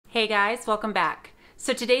Hey guys, welcome back.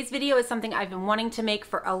 So today's video is something I've been wanting to make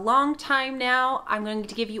for a long time now. I'm going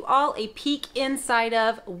to give you all a peek inside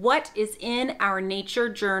of what is in our nature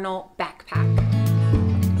journal backpack.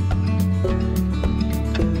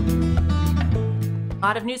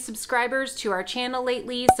 A lot of new subscribers to our channel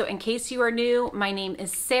lately, so in case you are new, my name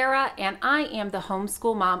is Sarah and I am the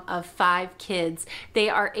homeschool mom of 5 kids. They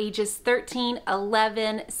are ages 13,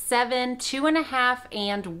 11, 7, 2.5,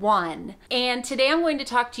 and 1. And today I'm going to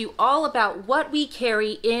talk to you all about what we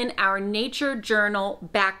carry in our nature journal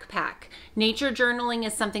backpack. Nature journaling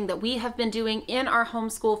is something that we have been doing in our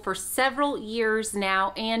homeschool for several years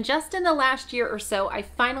now, and just in the last year or so, I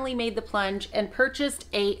finally made the plunge and purchased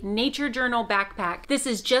a nature journal backpack. This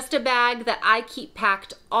is just a bag that I keep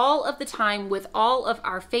packed all of the time with all of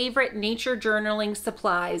our favorite nature journaling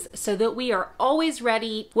supplies so that we are always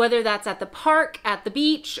ready, whether that's at the park, at the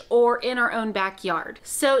beach, or in our own backyard.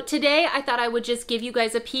 So today I thought I would just give you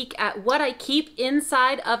guys a peek at what I keep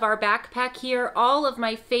inside of our backpack here, all of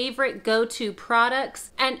my favorite go-to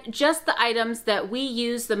products, and just the items that we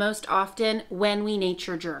use the most often when we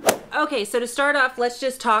nature journal. Okay, so to start off, let's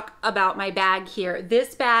just talk about my bag here.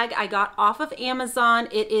 This bag I got off of Amazon.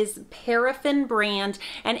 It is Paraffin brand,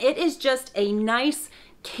 and it is just a nice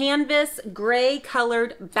canvas gray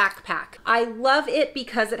colored backpack. I love it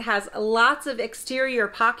because it has lots of exterior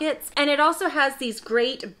pockets, and it also has these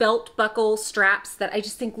great belt buckle straps that I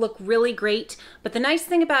just think look really great. But the nice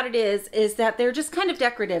thing about it is that they're just kind of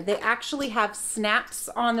decorative. They actually have snaps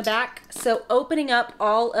on the back, so opening up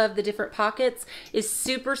all of the different pockets is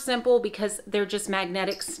super simple because they're just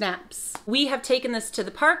magnetic snaps. We have taken this to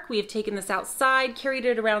the park, we have taken this outside, carried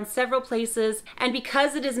it around several places, and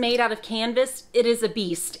because it is made out of canvas, it is a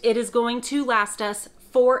beast. It is going to last us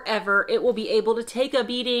forever. It will be able to take a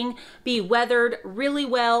beating, be weathered really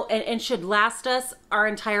well, and should last us our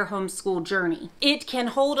entire homeschool journey. It can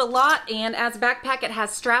hold a lot, and as a backpack it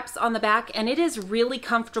has straps on the back, and it is really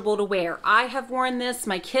comfortable to wear. I have worn this,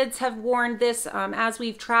 my kids have worn this as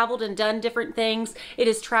we've traveled and done different things. It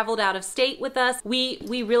has traveled out of state with us. We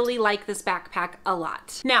really like this backpack a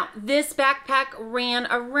lot. Now, this backpack ran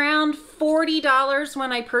around $40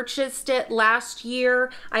 when I purchased it last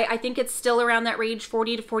year. I think it's still around that range, $40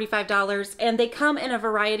 to $45, and they come in a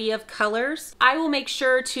variety of colors. I will make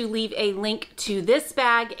sure to leave a link to this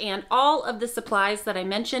bag and all of the supplies that I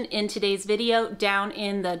mentioned in today's video down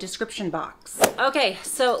in the description box. Okay,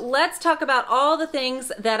 so let's talk about all the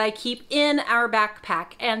things that I keep in our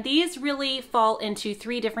backpack, and these really fall into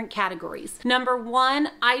 3 different categories. Number 1,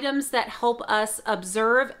 items that help us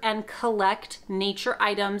observe and collect nature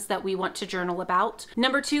items that we want to journal about.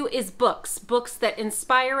 Number 2 is books that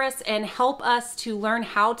inspire us and help us to learn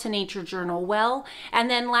how to nature journal well. And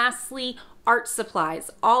then lastly, art supplies,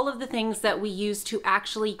 all of the things that we use to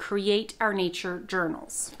actually create our nature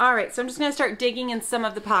journals. All right, so I'm just gonna start digging in some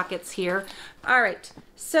of the pockets here. All right,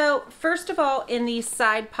 so first of all, in these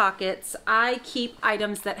side pockets, I keep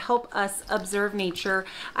items that help us observe nature.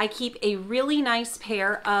 I keep a really nice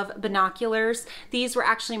pair of binoculars. These were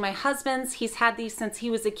actually my husband's. He's had these since he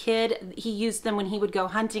was a kid. He used them when he would go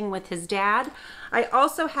hunting with his dad. I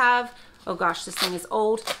also have, oh gosh, this thing is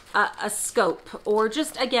old, a scope, or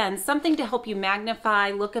just, again, something to help you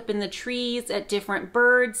magnify, look up in the trees at different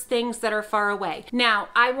birds, things that are far away. Now,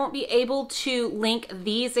 I won't be able to link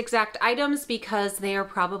these exact items because they are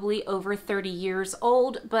probably over 30 years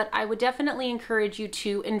old, but I would definitely encourage you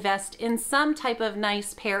to invest in some type of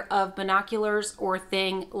nice pair of binoculars or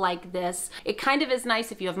thing like this. It kind of is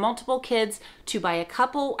nice if you have multiple kids to buy a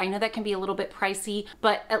couple. I know that can be a little bit pricey,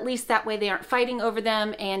 but at least that way they aren't fighting over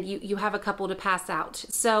them and you have a couple to pass out.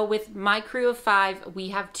 So with my crew of 5, we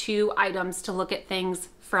have 2 items to look at things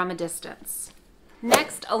from a distance.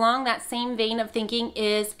 Next, along that same vein of thinking,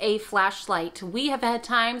 is a flashlight. We have had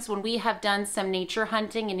times when we have done some nature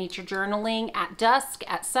hunting and nature journaling at dusk,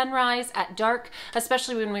 at sunrise, at dark,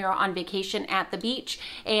 especially when we were on vacation at the beach,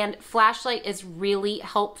 and flashlight is really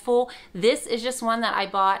helpful. This is just one that I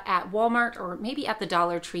bought at Walmart or maybe at the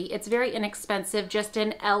Dollar Tree. It's very inexpensive, just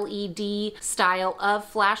an LED style of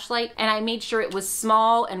flashlight, and I made sure it was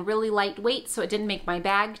small and really lightweight so it didn't make my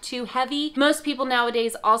bag too heavy. Most people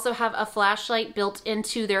nowadays also have a flashlight built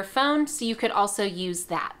into their phone, so you could also use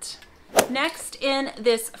that. Next, in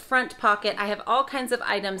this front pocket, I have all kinds of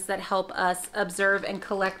items that help us observe and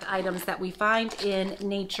collect items that we find in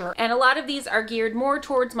nature. And a lot of these are geared more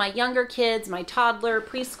towards my younger kids, my toddler,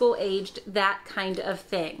 preschool aged, that kind of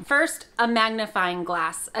thing. First, a magnifying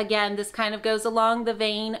glass. Again, this kind of goes along the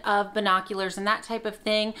vein of binoculars and that type of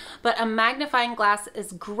thing, but a magnifying glass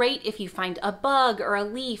is great if you find a bug or a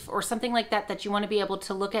leaf or something like that that you want to be able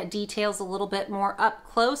to look at details a little bit more up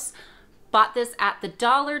close. Bought this at the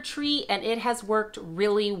Dollar Tree and it has worked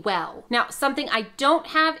really well. Now, something I don't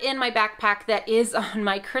have in my backpack that is on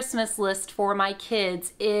my Christmas list for my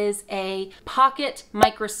kids is a pocket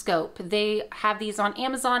microscope. They have these on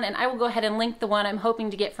Amazon and I will go ahead and link the one I'm hoping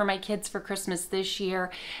to get for my kids for Christmas this year.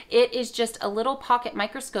 It is just a little pocket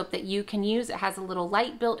microscope that you can use. It has a little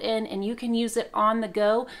light built in and you can use it on the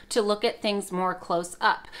go to look at things more close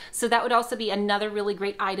up. So that would also be another really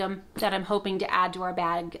great item that I'm hoping to add to our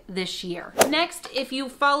bag this year. Next, if you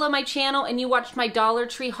follow my channel and you watched my Dollar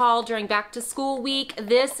Tree haul during back to school week,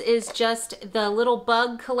 this is just the little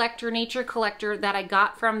bug collector, nature collector that I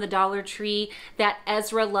got from the Dollar Tree that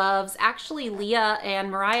Ezra loves. Actually, Leah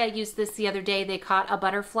and Mariah used this the other day. They caught a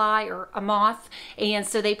butterfly or a moth, and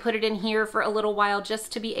so they put it in here for a little while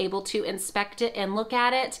just to be able to inspect it and look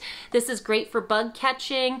at it. This is great for bug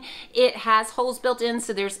catching. It has holes built in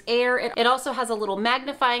so there's air. It also has a little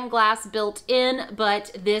magnifying glass built in,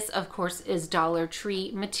 but this of course is Dollar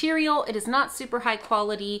Tree material. It is not super high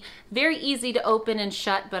quality, very easy to open and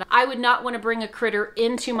shut, but I would not want to bring a critter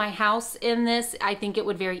into my house in this. I think it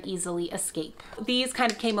would very easily escape. These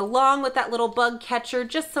kind of came along with that little bug catcher,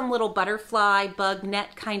 just some little butterfly bug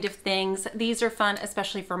net kind of things. These are fun,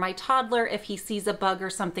 especially for my toddler if he sees a bug or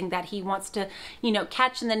something that he wants to, you know,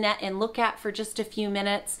 catch in the net and look at for just a few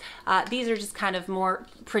minutes. These are just kind of more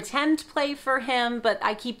pretend play for him, but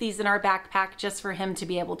I keep these in our backpack just for him to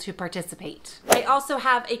be able to participate. I also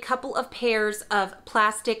have a couple of pairs of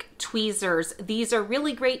plastic tweezers. These are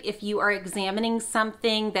really great if you are examining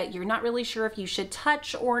something that you're not really sure if you should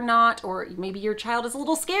touch or not, or maybe your child is a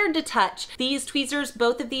little scared to touch. These tweezers,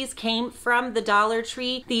 both of these came from the Dollar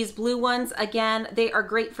Tree. These blue ones, again, they are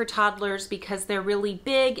great for toddlers because they're really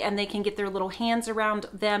big and they can get their little hands around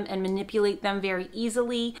them and manipulate them very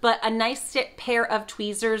easily. But a nice pair of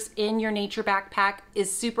tweezers in your nature backpack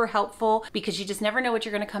is super helpful because you just never know what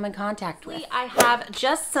you're going to come in contact with. I have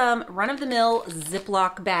just some run-of-the-mill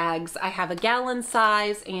Ziploc bags. I have a gallon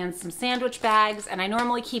size and some sandwich bags, and I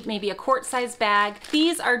normally keep maybe a quart size bag.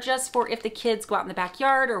 These are just for if the kids go out in the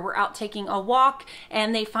backyard or we're out taking a walk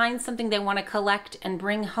and they find something they want to collect and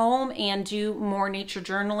bring home and do more nature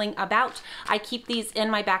journaling about. I keep these in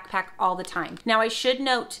my backpack all the time. Now, I should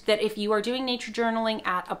note that if you are doing nature journaling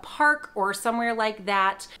at a park or somewhere like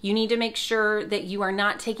that, you need to make sure that you are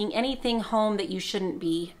not taking anything home that you shouldn't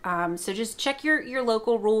be. So just check your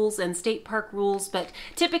local rules and state park rules, but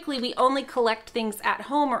typically we only collect things at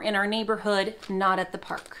home or in our neighborhood, not at the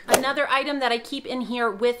park. Another item that I keep in here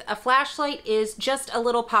with a flashlight is just a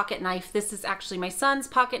little pocket knife. This is actually my son's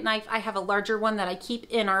pocket knife. I have a larger one that I keep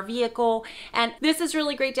in our vehicle, and this is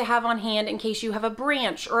really great to have on hand in case you have a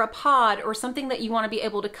branch or a pod or something that you want to be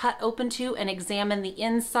able to cut open to and examine the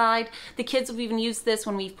inside. The kids have even used this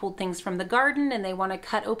when we've pulled things from the garden and they want to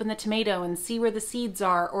cut open the tomato and see where the seeds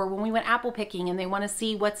are, or when we went apple picking and they want to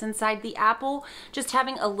see what's inside the apple. Just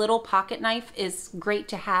having a little pocket knife is great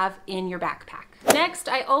to have in your backpack. Next,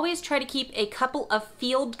 I always try to keep a couple of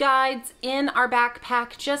field guides in our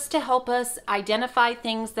backpack just to help us identify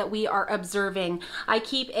things that we are observing. I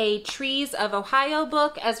keep a Trees of Ohio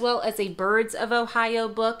book as well as a Birds of Ohio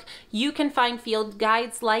book. You can find field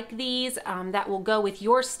guides like these that will go with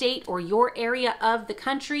your state or your area of the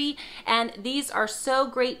country, and these are so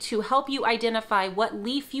great to help you identify what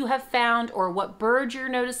leaf you have found or what bird you're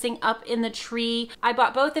noticing up in the tree. I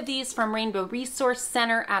bought both of these from Rainbow Resource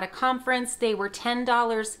Center at a conference. They were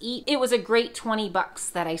 $10 each. It was a great 20 bucks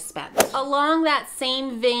that I spent. Along that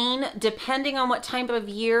same vein, depending on what time of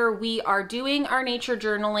year we are doing our nature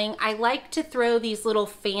journaling, I like to throw these little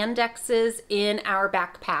Fandexes in our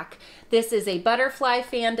backpack. This is a butterfly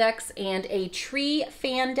Fandex and a tree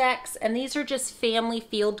Fandex, and these are just family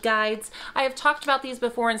field guides. I have talked about these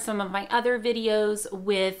before in some of my other videos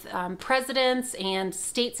with presidents and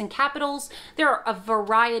states and capitals. There are a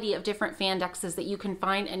variety of different Fandexes that you can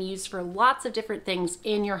find and use for lots of different things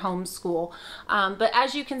in your homeschool. But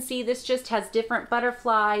as you can see, this just has different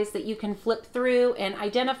butterflies that you can flip through and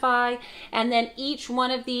identify, and then each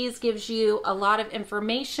one of these gives you a lot of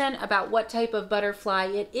information about what type of butterfly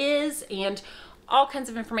it is and all kinds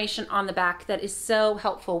of information on the back that is so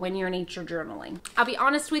helpful when you're nature journaling. I'll be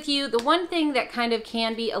honest with you, the one thing that kind of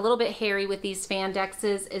can be a little bit hairy with these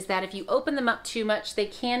Fandexes is that if you open them up too much, they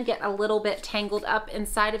can get a little bit tangled up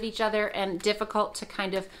inside of each other and difficult to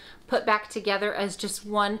kind of put back together as just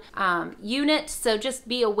one unit, so just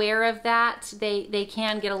be aware of that. They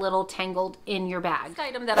can get a little tangled in your bag. The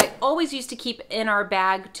item that I always used to keep in our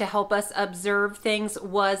bag to help us observe things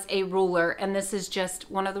was a ruler, and this is just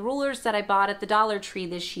one of the rulers that I bought at the Dollar Tree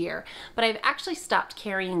this year. But I've actually stopped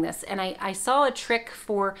carrying this, and I saw a trick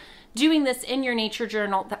for doing this in your nature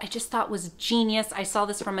journal that I just thought was genius. I saw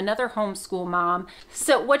this from another homeschool mom.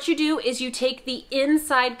 So what you do is you take the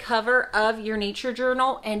inside cover of your nature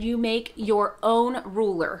journal and you make your own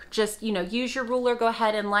ruler. Just, you know, use your ruler, go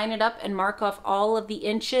ahead and line it up and mark off all of the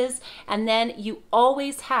inches, and then you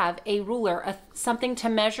always have a ruler, something to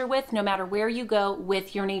measure with no matter where you go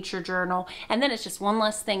with your nature journal, and then it's just one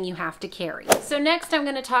less thing you have to carry. So next I'm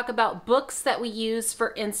going to talk about books that we use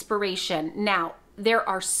for inspiration. Now, there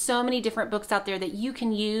are so many different books out there that you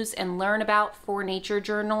can use and learn about for nature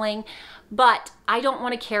journaling, but I don't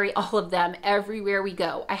want to carry all of them everywhere we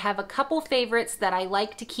go. I have a couple favorites that I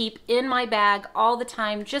like to keep in my bag all the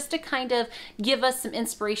time just to kind of give us some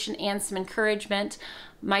inspiration and some encouragement.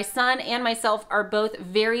 My son and myself are both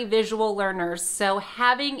very visual learners, so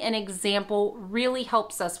having an example really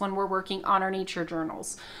helps us when we're working on our nature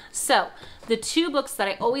journals. So the two books that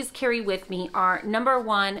I always carry with me are number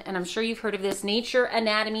one, and I'm sure you've heard of this, Nature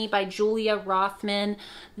Anatomy by Julia Rothman.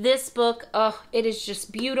 This book, oh, it is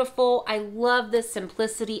just beautiful. I love the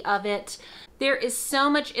simplicity of it. There is so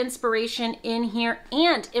much inspiration in here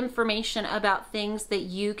and information about things that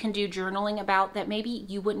you can do journaling about that maybe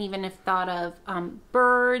you wouldn't even have thought of.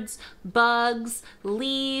 Birds, bugs,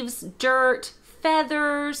 leaves, dirt,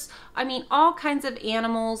 feathers, I mean, all kinds of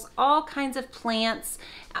animals, all kinds of plants,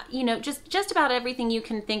 you know, just about everything you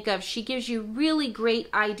can think of. She gives you really great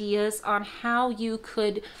ideas on how you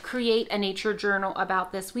could create a nature journal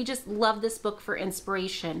about this. We just love this book for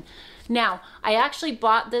inspiration. Now, I actually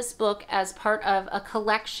bought this book as part of a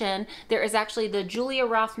collection. There is actually the Julia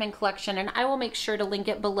Rothman collection, and I will make sure to link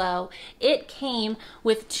it below. It came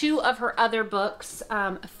with two of her other books,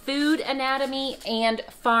 Food Anatomy and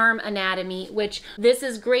Farm Anatomy, which this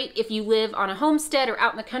is great if you live on a homestead or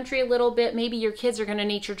out in the country a little bit. Maybe your kids are going to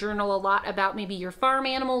nature journal a lot about maybe your farm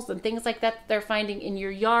animals and things like that they're finding in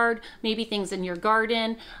your yard, maybe things in your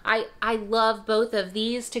garden. I love both of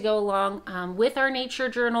these to go along with our nature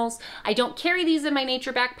journals. I don't carry these in my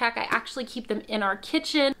nature backpack. I actually keep them in our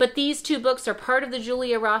kitchen, but these two books are part of the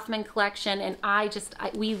Julia Rothman collection, and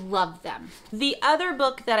we love them. The other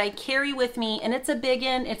book that I carry with me, and it's a big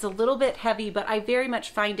one, it's a little bit heavy, but I very much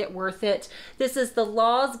find it worth it. This is The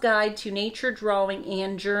Law's Guide to Nature Drawing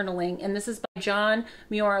and Journaling, and this is by John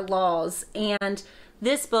Muir Laws, and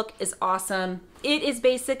this book is awesome. It is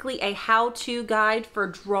basically a how-to guide for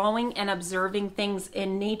drawing and observing things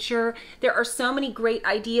in nature. There are so many great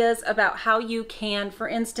ideas about how you can, for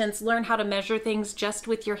instance, learn how to measure things just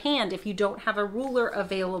with your hand if you don't have a ruler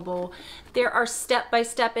available. There are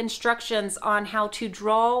step-by-step instructions on how to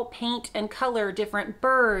draw, paint, and color different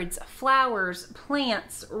birds, flowers,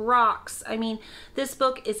 plants, rocks. I mean, this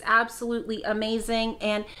book is absolutely amazing,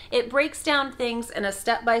 and it breaks down things in a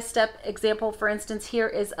step-by-step example. For instance, here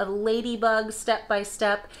is a ladybug step by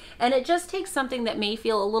step, and it just takes something that may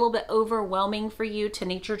feel a little bit overwhelming for you to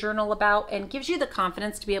nature journal about and gives you the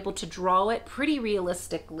confidence to be able to draw it pretty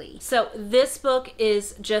realistically. So this book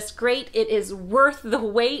is just great. It is worth the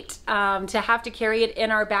wait to have to carry it in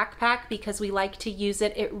our backpack because we like to use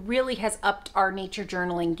it. It really has upped our nature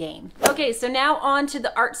journaling game. Okay, so now on to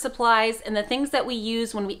the art supplies and the things that we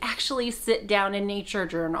use when we actually sit down and nature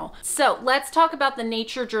journal. So let's talk about the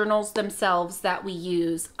nature journals themselves that we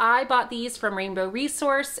use. I bought these from Rainbow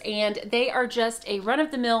Resource, and they are just a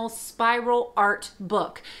run-of-the-mill spiral art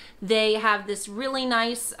book. They have this really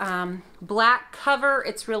nice black cover.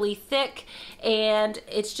 It's really thick, and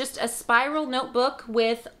it's just a spiral notebook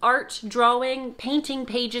with art, drawing, painting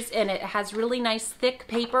pages in it. It has really nice thick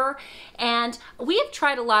paper, and we have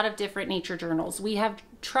tried a lot of different nature journals. We have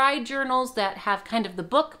tried journals that have kind of the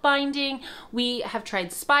book binding. We have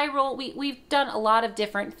tried spiral. We've done a lot of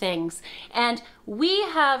different things, and we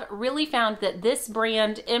have really found that this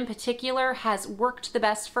brand in particular has worked the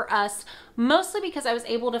best for us, mostly because I was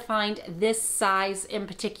able to find this size in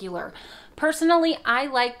particular. Personally, I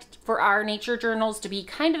liked for our nature journals to be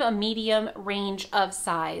kind of a medium range of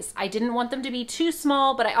size. I didn't want them to be too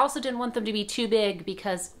small, but I also didn't want them to be too big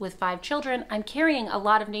because with 5 children, I'm carrying a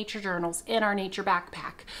lot of nature journals in our nature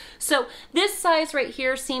backpack. So this size right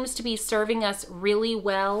here seems to be serving us really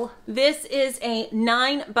well. This is a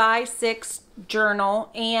 9x6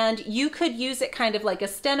 journal, and you could use it kind of like a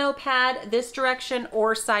steno pad this direction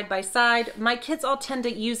or side by side. My kids all tend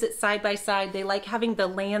to use it side by side. They like having the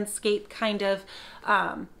landscape kind of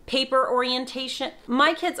paper orientation.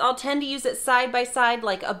 My kids all tend to use it side by side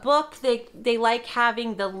like a book. They like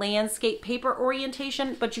having the landscape paper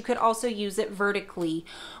orientation, but you could also use it vertically.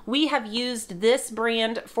 We have used this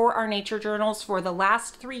brand for our nature journals for the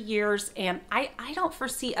last 3 years, and I don't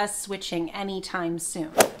foresee us switching anytime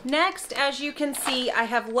soon. Next, as you can see, I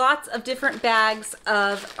have lots of different bags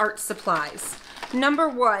of art supplies. Number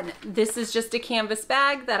one, this is just a canvas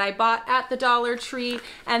bag that I bought at the Dollar Tree,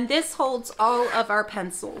 and this holds all of our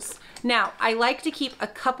pencils. Now, I like to keep a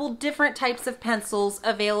couple different types of pencils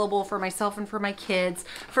available for myself and for my kids.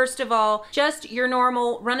 First of all, just your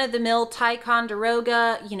normal run-of-the-mill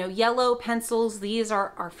Ticonderoga, yellow pencils. These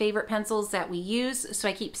are our favorite pencils that we use, so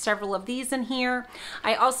I keep several of these in here.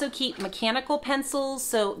 I also keep mechanical pencils,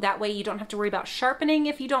 so that way you don't have to worry about sharpening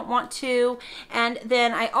if you don't want to. And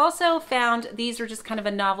then I also found these are just kind of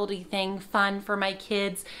a novelty thing, fun for my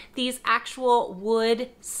kids. These actual wood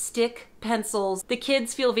stick pencils. The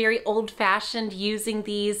kids feel very old-fashioned using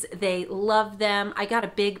these. They love them. I got a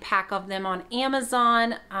big pack of them on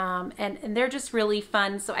Amazon, and they're just really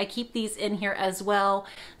fun, so I keep these in here as well.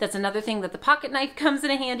 That's another thing that the pocket knife comes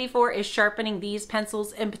in handy for, is sharpening these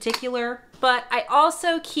pencils in particular. But I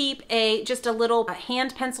also keep just a little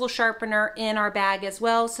hand pencil sharpener in our bag as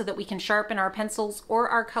well, so that we can sharpen our pencils or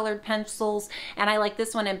our colored pencils. And I like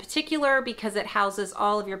this one in particular because it houses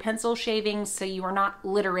all of your pencil shavings, so you are not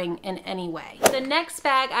littering in any way. The next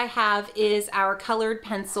bag I have is our colored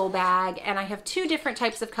pencil bag, and I have 2 different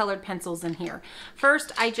types of colored pencils in here.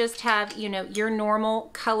 First, I just have, your normal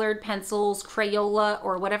colored pencils, Crayola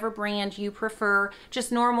or whatever brand you prefer,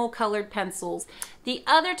 just normal colored pencils. The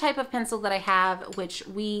other type of pencil that I have, which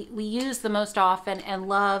we use the most often and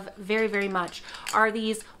love very, very much, are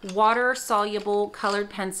these water-soluble colored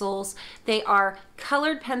pencils. They are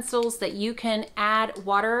colored pencils that you can add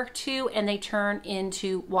water to, and they turn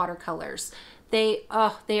into watercolors. They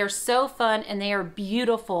are so fun, and they are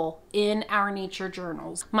beautiful in our nature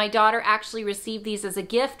journals. My daughter actually received these as a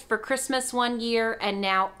gift for Christmas one year, and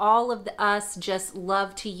now all of us just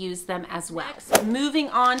love to use them as well. Moving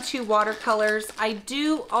on to watercolors, I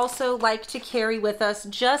do also like to carry with us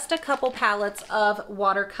just a couple palettes of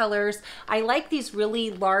watercolors. I like these really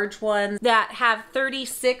large ones that have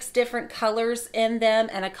 36 different colors in them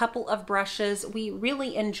and a couple of brushes. We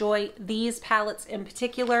really enjoy these palettes in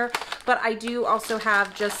particular, but I do also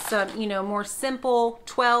have just some, more simple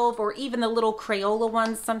 12 or even the little Crayola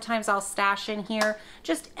ones. Sometimes I'll stash in here.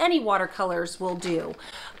 Just any watercolors will do.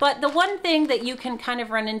 But the one thing that you can kind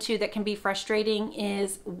of run into that can be frustrating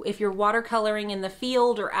is if you're watercoloring in the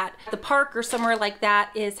field or at the park or somewhere like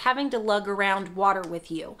that, is having to lug around water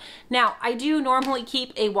with you. Now, I do normally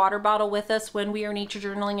keep a water bottle with us when we are nature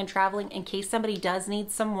journaling and traveling in case somebody does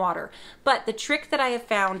need some water. But the trick that I have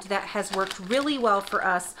found that has worked really well for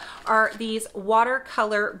us are these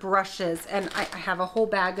watercolor brushes, and I have a whole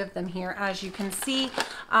bag of them here, as you can see,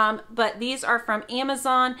 but these are from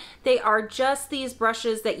Amazon. They are just these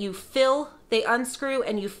brushes that they unscrew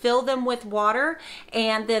and you fill them with water,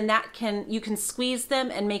 and then you can squeeze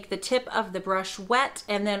them and make the tip of the brush wet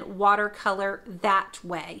and then watercolor that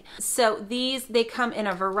way. So they come in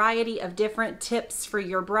a variety of different tips for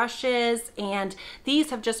your brushes, and these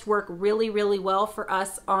have just worked really, really well for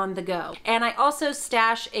us on the go. And I also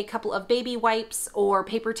stash a couple of baby wipes or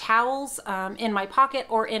paper towels in my pocket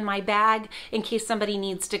or in my bag in case somebody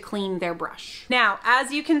needs to clean their brush. Now,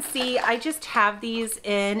 as you can see, I just have these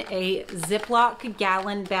in a Ziploc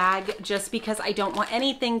gallon bag just because I don't want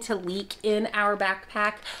anything to leak in our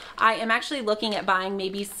backpack. I am actually looking at buying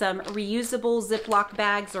maybe some reusable Ziploc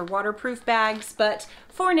bags or waterproof bags, but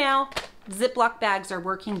for now, Ziploc bags are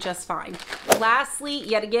working just fine. Lastly,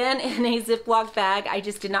 yet again, in a Ziploc bag, I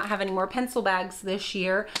just did not have any more pencil bags this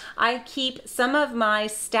year. I keep some of my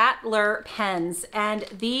Staedtler pens, and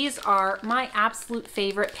these are my absolute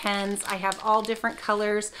favorite pens. I have all different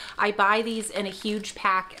colors. I buy these in a huge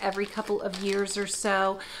pack every couple of years or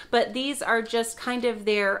so, but these are just kind of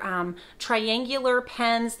their triangular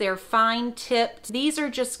pens. They're fine tipped. These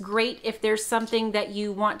are just great if there's something that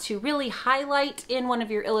you want to really highlight in one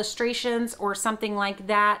of your illustrations or something like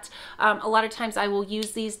that. A lot of times I will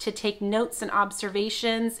use these to take notes and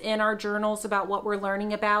observations in our journals about what we're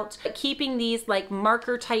learning about. But keeping these like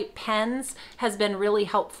marker type pens has been really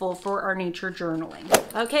helpful for our nature journaling.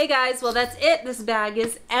 Okay guys, well that's it. This bag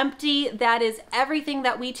is empty. That is everything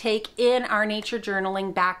that we take in our nature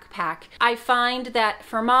journaling backpack. I find that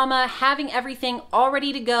for mama, having everything all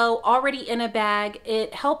ready to go, already in a bag,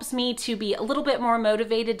 it helps me to be a little bit more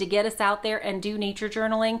motivated to get us out there and do nature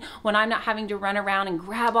journaling. When I'm not having to run around and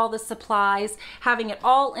grab all the supplies, having it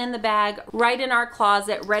all in the bag, right in our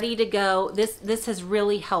closet, ready to go. This has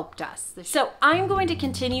really helped us. So I'm going to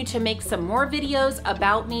continue to make some more videos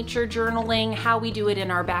about nature journaling, how we do it in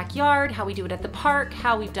our backyard, how we do it at the park,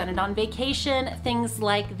 how we've done it on vacation, things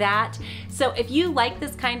like that. So if you like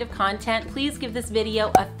this kind of content, please give this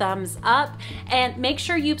video a thumbs up and make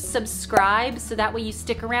sure you subscribe so that way you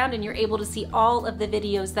stick around and you're able to see all of the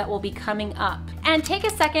videos that will be coming up. And take a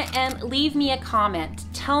second and leave me a comment.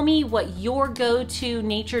 Tell me what your go-to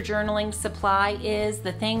nature journaling supply is,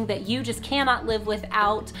 the thing that you just cannot live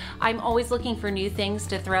without. I'm always looking for new things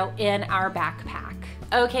to throw in our backpack.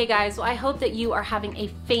 Okay guys, well I hope that you are having a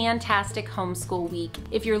fantastic homeschool week.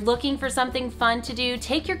 If you're looking for something fun to do,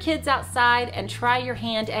 take your kids outside and try your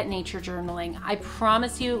hand at nature journaling. I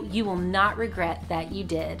promise you, you will not regret that you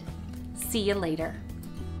did. See you later.